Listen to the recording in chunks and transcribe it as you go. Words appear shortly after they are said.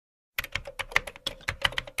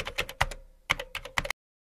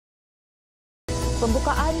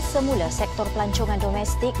Pembukaan semula sektor pelancongan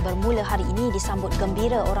domestik bermula hari ini disambut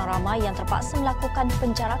gembira orang ramai yang terpaksa melakukan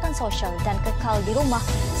penjarakan sosial dan kekal di rumah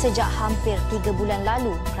sejak hampir 3 bulan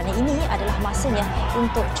lalu kerana ini adalah masanya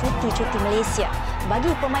untuk cuti-cuti Malaysia.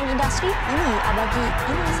 Bagi pemain industri, ini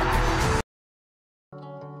saat.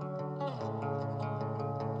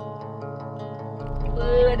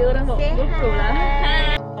 Ada orang bawa GoPro lah.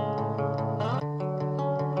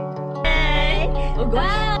 Hai. Oh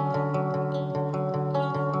gosh.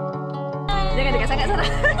 Jangan dekat sangat Sarah.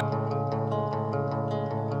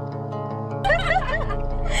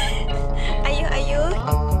 Ayuh.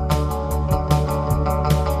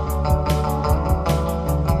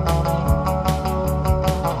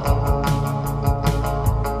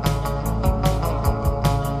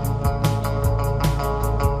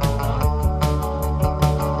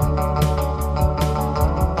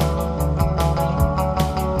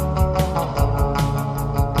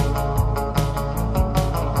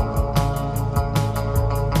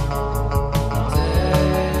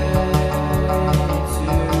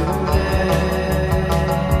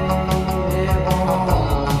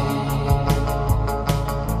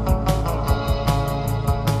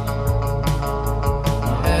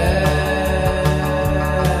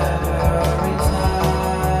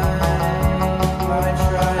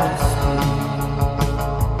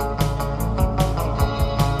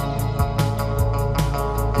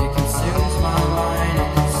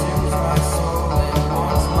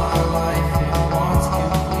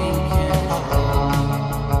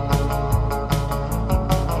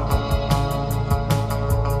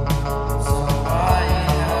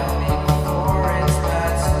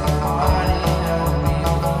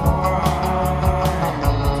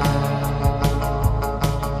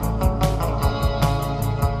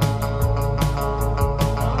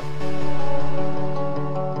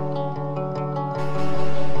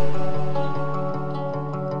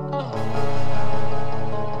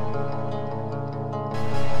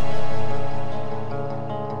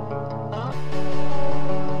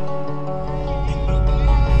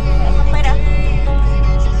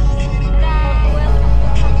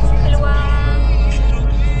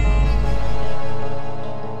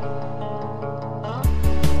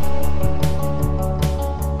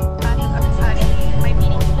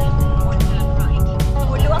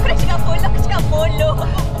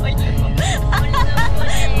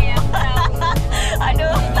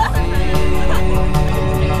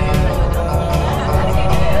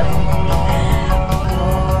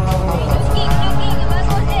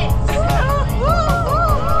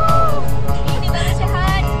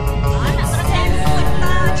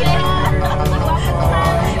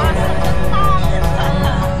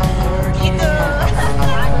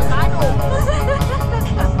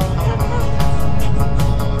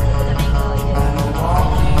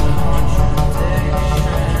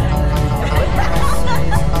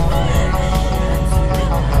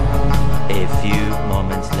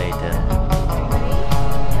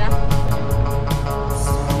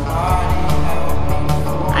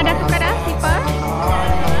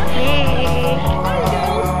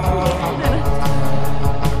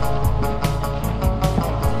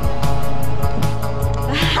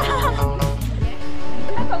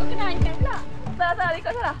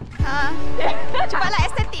 Cepatlah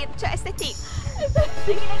estetik. Lagi.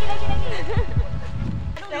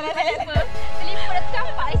 Telefon dah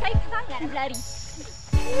tercampak. Saya sangat nak berlari.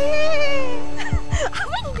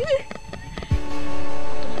 Apa ni?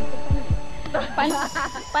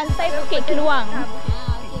 Pantai Bukit Keluang.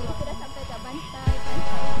 Okey, kita dah sampai kat pantai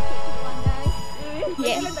Bukit Keluang,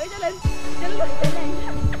 guys. Jalan.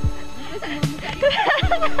 Kita semua muka.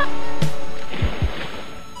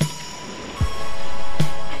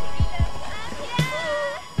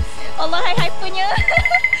 Allah, hai punya.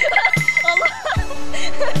 Allah.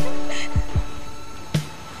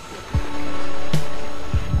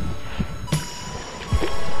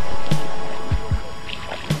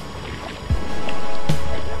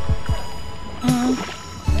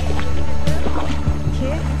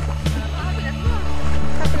 Okey.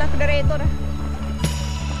 Sapalah aku dah reto dah.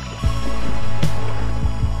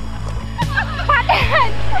 Padan.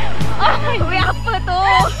 Weh, apa tu?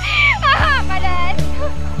 Padan.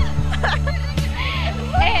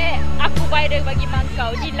 Aku viral bagi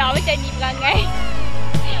mangkau. Gila macam ni perangai.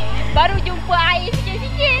 Baru jumpa air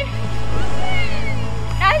sikit-sikit.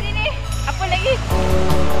 Dah sini. Apa lagi?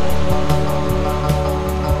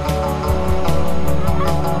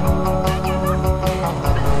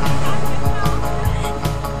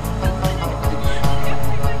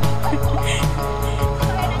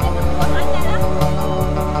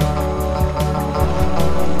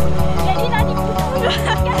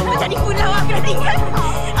 Jadi pulau aku dah tinggal.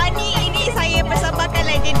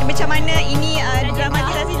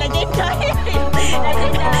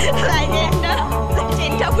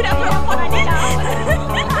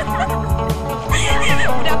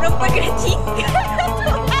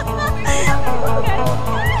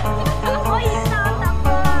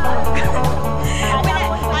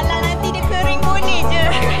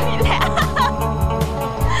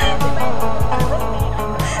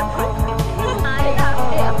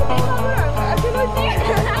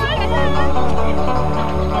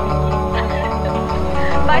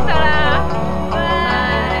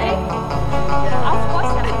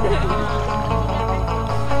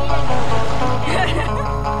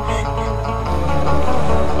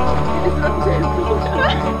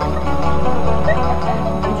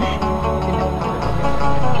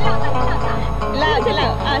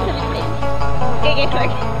 Okay,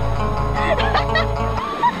 okay.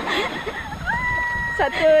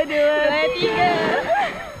 1, 2, 3.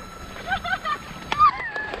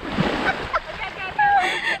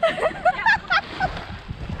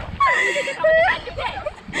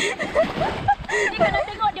 Ni kalau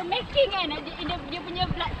tengok dia making kan, dia punya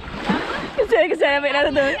blood. Kesan ambil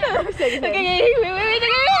dah tu. Okay. Wait.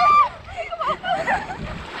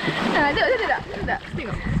 Tak.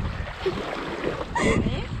 Tengok.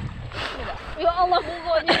 Ya Allah,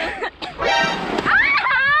 buruknya.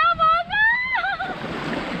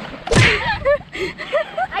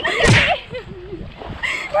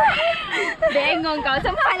 Bengong kau,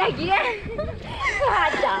 sempat lagi kan?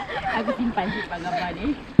 Ada. Aku simpan gambar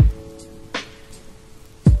ni.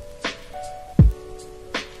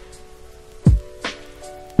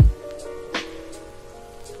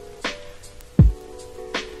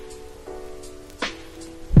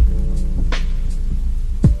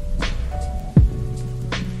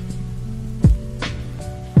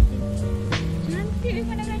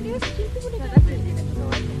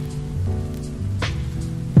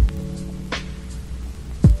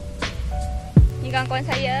 Kawan-kawan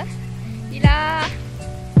saya, Dila,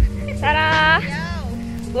 Sarah,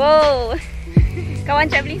 wow,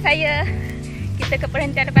 kawan travelling saya. Kita ke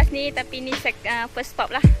perhentian lepas ni, tapi ni first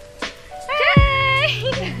stop lah. Hai.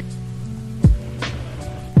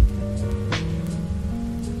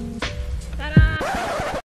 Sarah.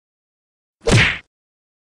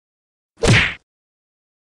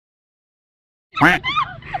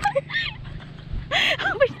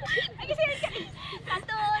 Lagi sekali. 1,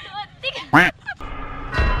 2, 3.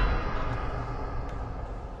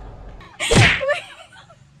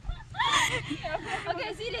 Okay,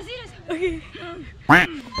 serious. Okay.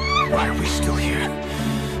 Why are we still here?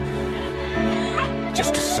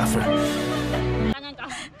 Just to suffer? Tangan kau.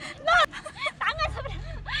 No! Tangan sebelah.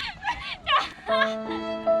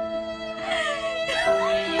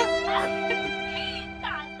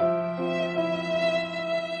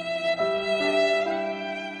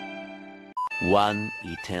 One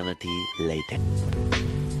eternity later.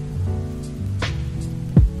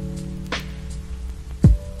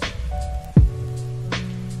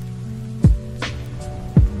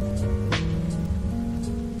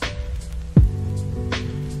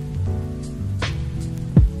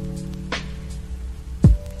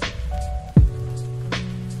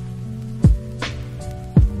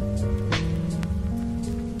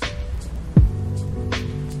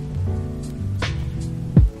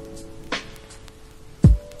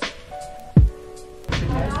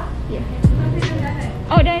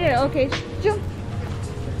 Oh, dah. Okay, jom.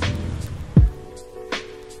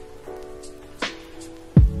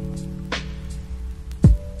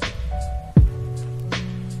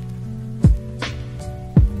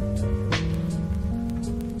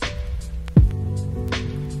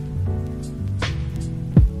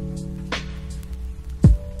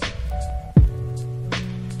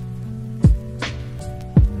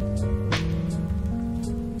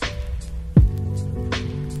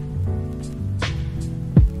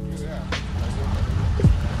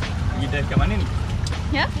 Dive kat mana ni?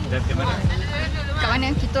 Ya? Dive kat mana? Kat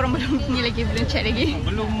mana? Kita orang belum check lagi.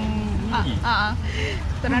 Belum ni.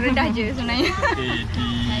 Kita orang rendah je sebenarnya.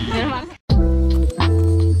 Steady.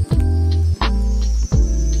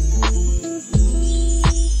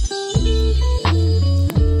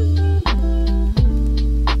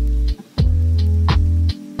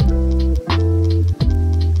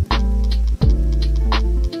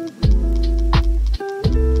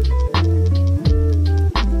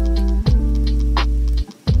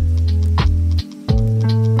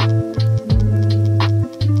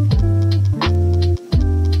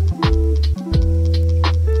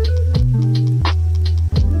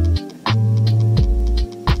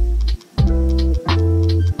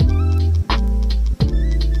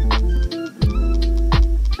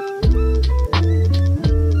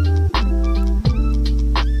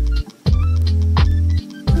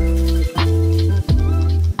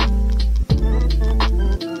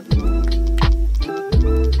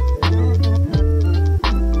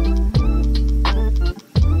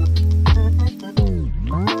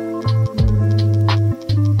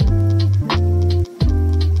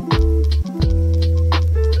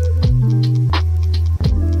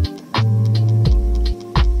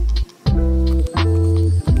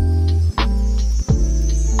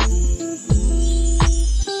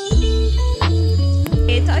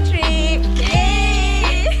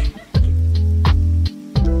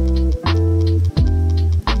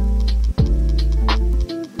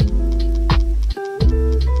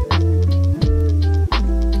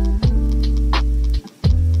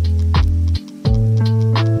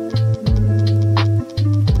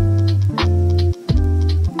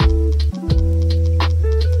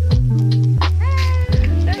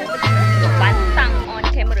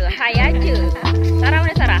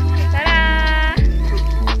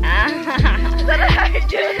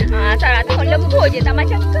 Sarah tengok lembut je, tak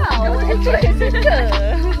macam kau. Suka.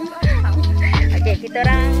 Okey, kita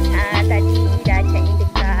orang tadi dah check in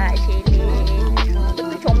dekat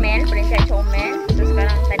chalet Comel, Perhentian Comel. So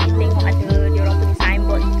sekarang tadi tengok ada dia orang punya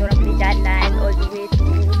signboard, kita orang boleh jalan all the way to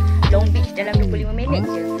Long Beach dalam 25 minit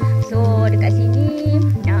je. So dekat sini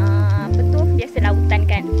apa tu, biasa lautan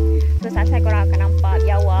kan. So saat korang akan nampak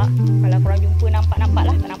biawak. Kalau korang jumpa nampak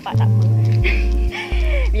lah, tak nampak tak apa.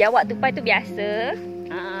 Biawak tupai tu biasa.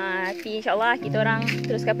 Tapi insyaAllah kita orang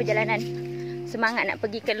teruskan perjalanan. Semangat nak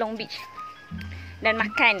pergi ke Long Beach dan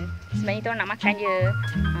makan. Sebenarnya kita orang nak makan je.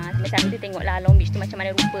 Sambil-sambil tu tengoklah Long Beach tu macam mana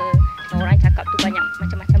rupa. Orang cakap tu banyak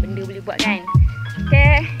macam-macam benda boleh buat kan.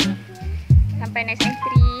 Okay, sampai next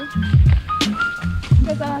entry.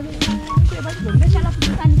 Kalau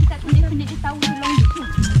pesan kita tunjuk-tunjuk dia tahu tu long tu.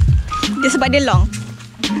 Dia sebab dia long.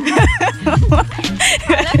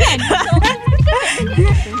 Alah kan?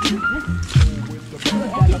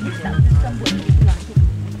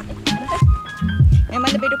 Memang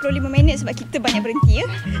lebih 25 minit sebab kita banyak berhenti ya.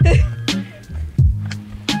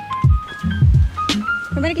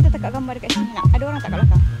 Macam mana kita tangkap gambar dekat sini nak? Ada orang tak kat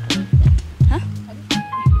belakang? Ha?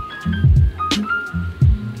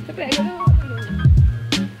 Siapa nak dulu?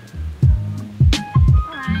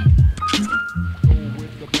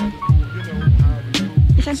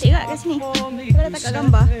 Cantik tak kat sini? Kita dah tangkap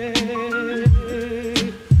gambar.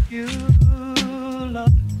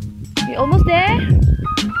 We almost there.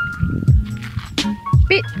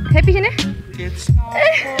 Pit, happy macam mana?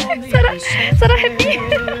 Sarah happy.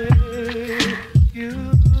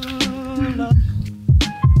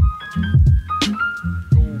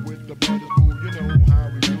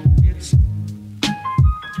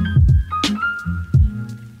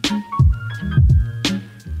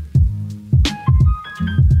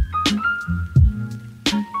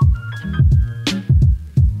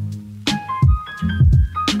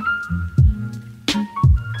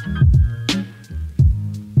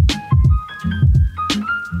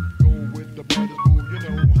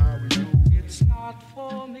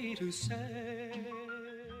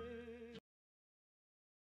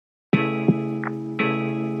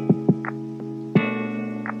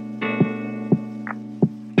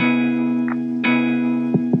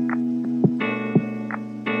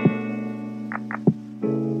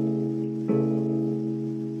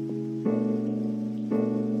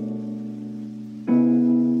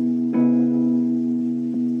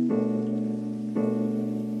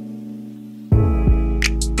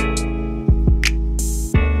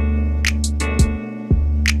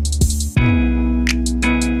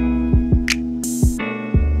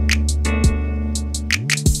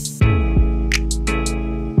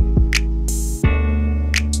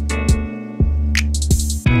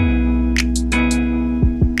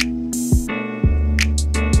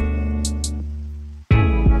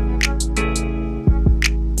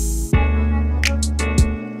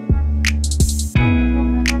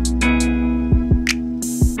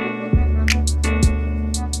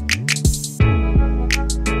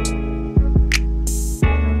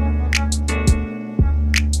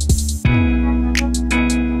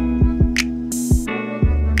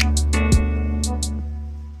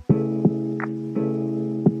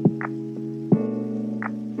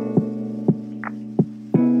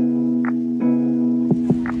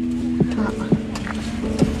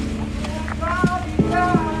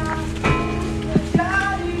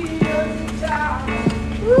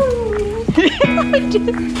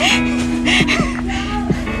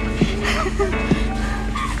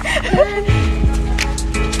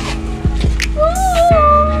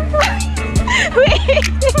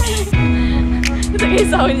 Tak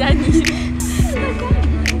kisah nyanyi.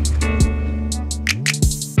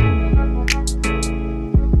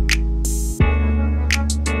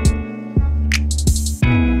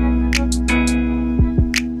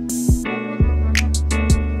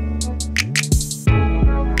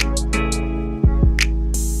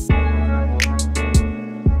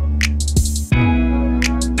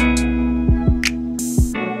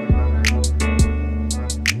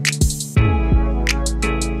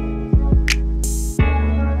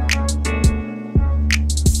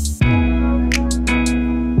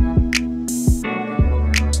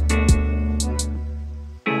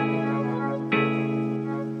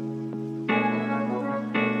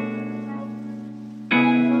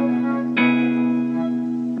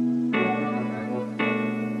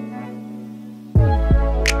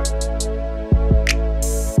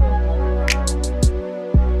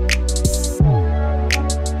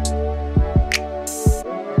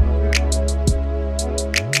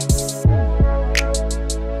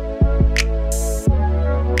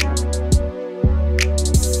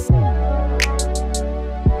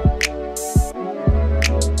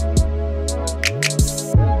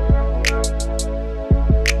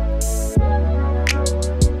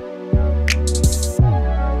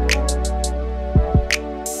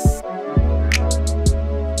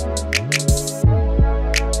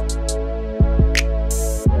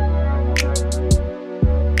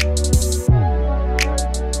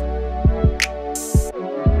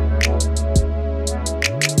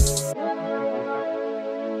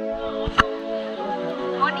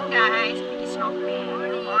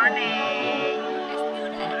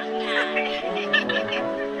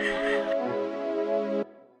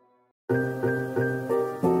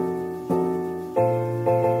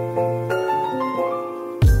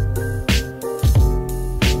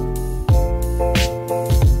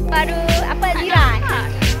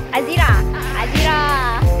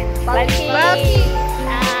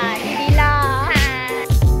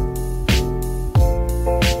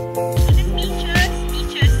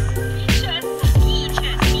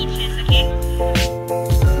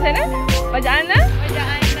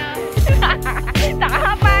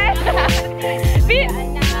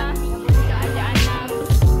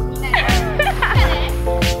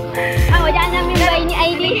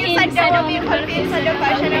 Habis ada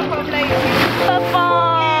passion yang from Melayu. Papa.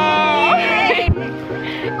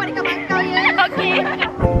 Kau dekat bangkau ya. Okey.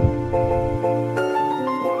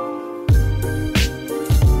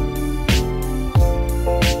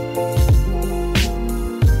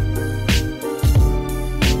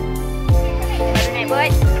 Baru naik bot.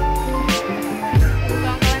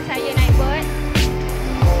 Kawan-kawan saya naik bot.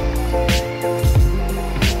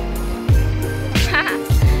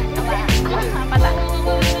 Nampak tak?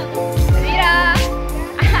 Zira.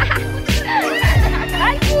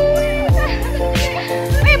 Bagus.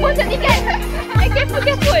 Bontot tinggal.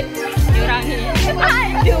 Careful. Diorang ni.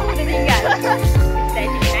 Aduh, bontot tinggal.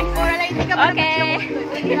 Orang lain tinggal Okey.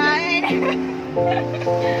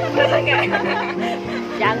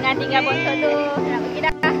 Jangan tinggal bontot tu. Nak pergi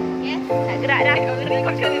dah. Nak gerak dah.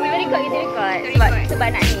 Record. Sebab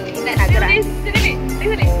nak ni. Nak gerak.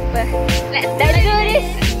 Let's do this.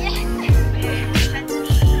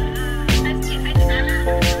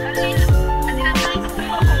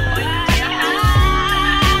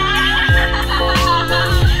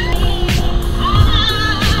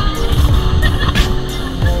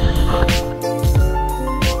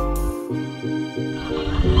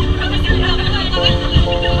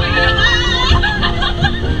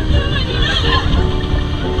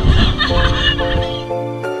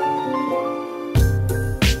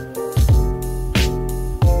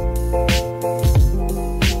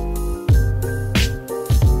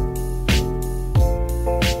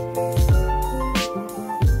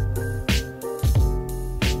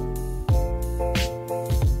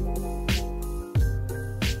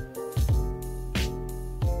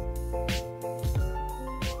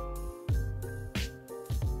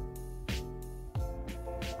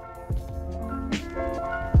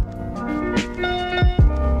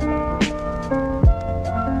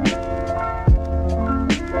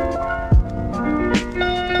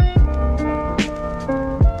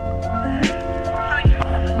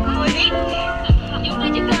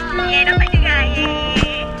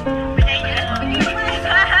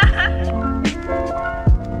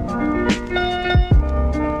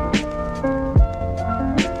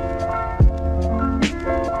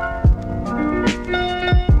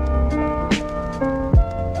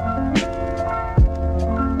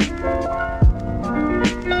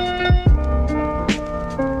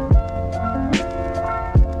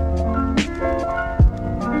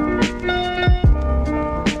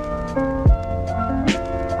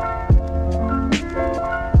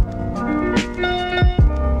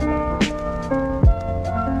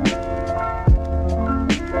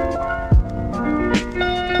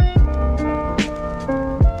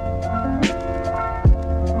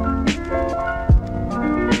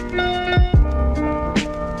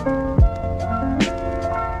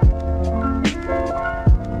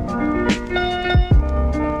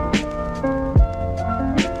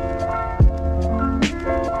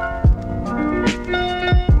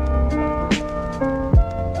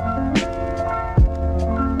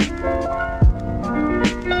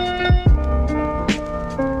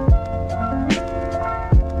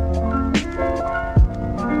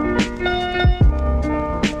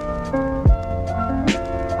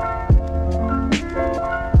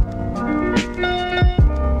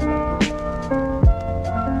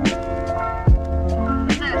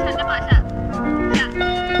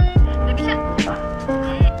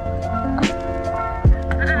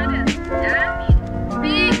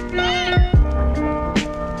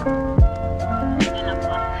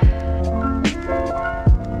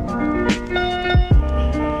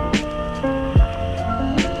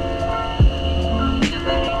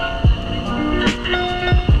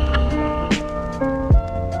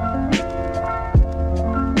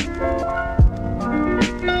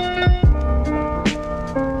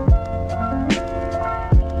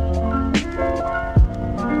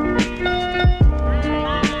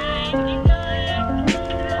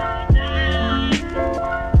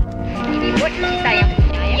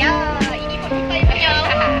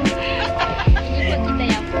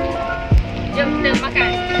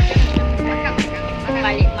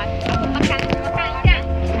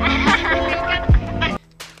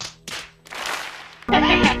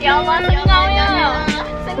 Ya Allah,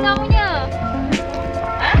 sengaunya.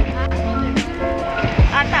 Ha?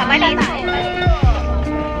 Tak, balik.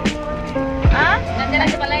 Ha? Jalan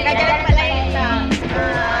tempat lain.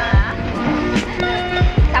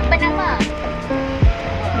 Siapa nama?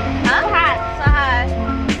 Ha? Suhar.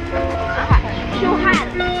 Syuhar.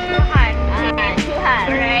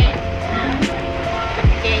 Alright.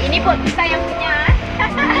 Okay, ini bot kita yang punya.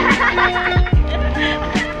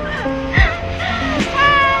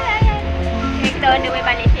 Kita on the way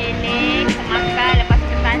balik sini. Kita makan, lepas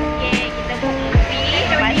kita sunskate, kita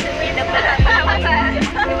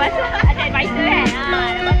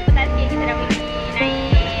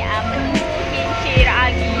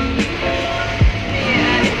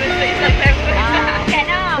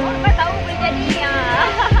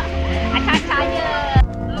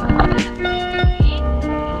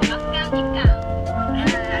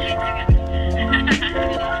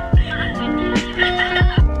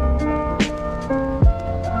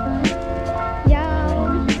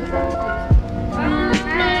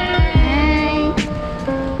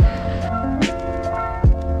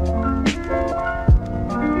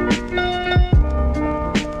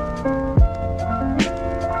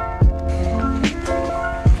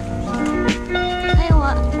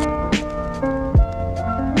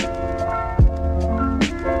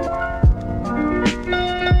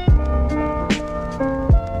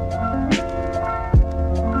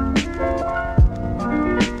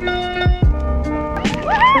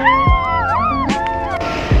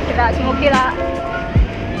Tak, semua okey lah.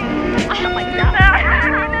 Panjang.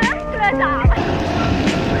 Kelajak.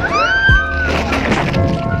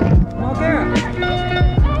 Okey.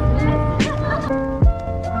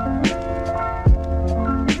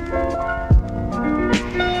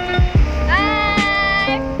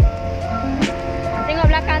 Hai. Tengok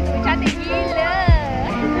belakang tu, cantik gila.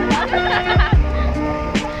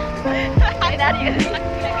 Dari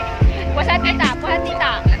puas hati tak? Puas hati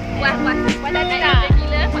tak? Puas hati tak?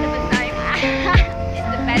 Gila for the first time. It's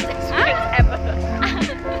the best experience ever.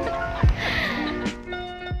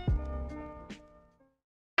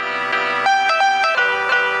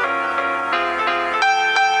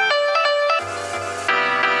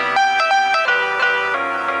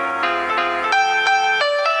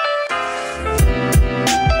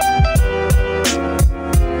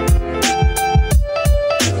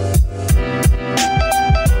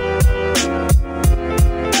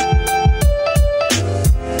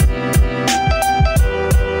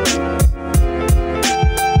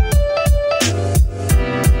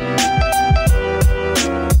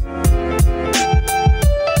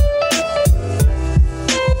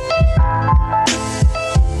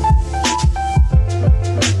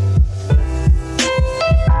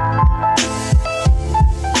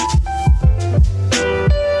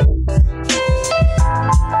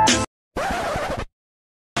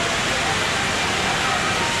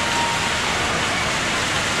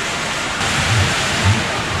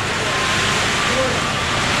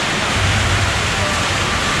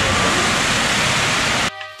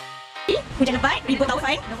 Hujan lebat, ribut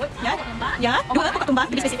taufan. Ya. Ya. Dua pokok tumbang,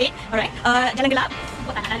 lebih spesifik. Alright. Jalan gelap.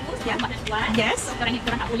 Kau tak lalu, Ya. tempat nak buat. Yes. Korang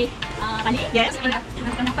tak boleh balik. Yes. Korang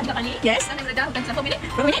nampak juga balik. Yes. Korang berada bukan 10 minit.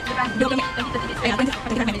 Berapa minit? 20 minit. 30 Ya,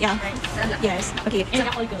 25 minit. Ya. Yes. Okay. And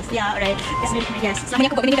all girls. Ya, alright. Yes. Selama ni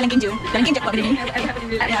aku buat benda ni dalam kinju. Dalam kinju aku buat benda ni.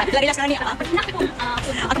 Ya. Lari-lari sekarang ni. Aku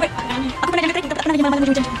pernah jalan kereta, tak pernah pergi malam-malam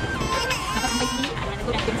hujan. Nampak sampai sini, ada aku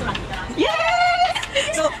dah jadi seorang. Yes.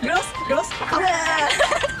 So, girls, power.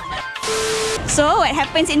 So, what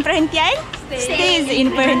happens in Perhentian stays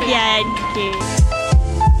in Perhentian. Okay.